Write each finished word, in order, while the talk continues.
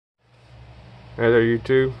Hey there,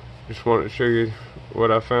 YouTube. Just wanted to show you what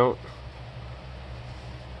I found.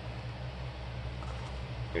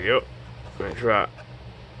 Yep, that's right.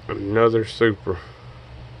 Another super.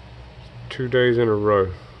 2 days in a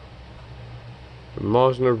row. The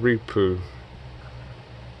Mazda repo.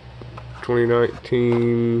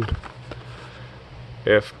 2019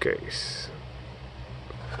 F case.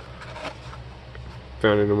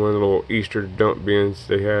 Found it in one of the little Easter dump bins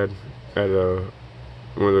they had at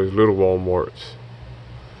one of those little Walmarts.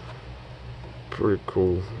 Pretty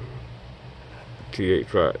cool.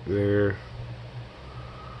 TH right there.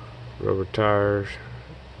 Rubber tires.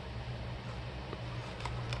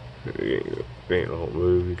 They don't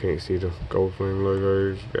move. You can't see the gold flame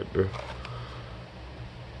logos. Got the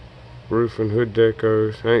roof and hood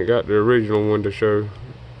decos. I ain't got the original one to show,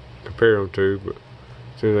 compare them to, but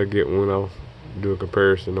as soon as I get one, I'll do a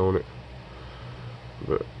comparison on it.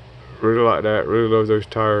 But really like that. Really love those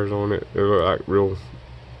tires on it. They look like real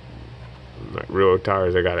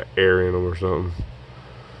tires. They got an air in them or something.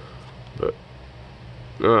 But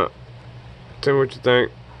tell me what you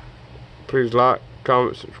think. Please like,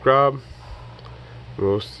 comment, subscribe.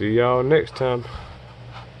 We'll see y'all next time.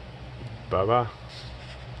 Bye bye.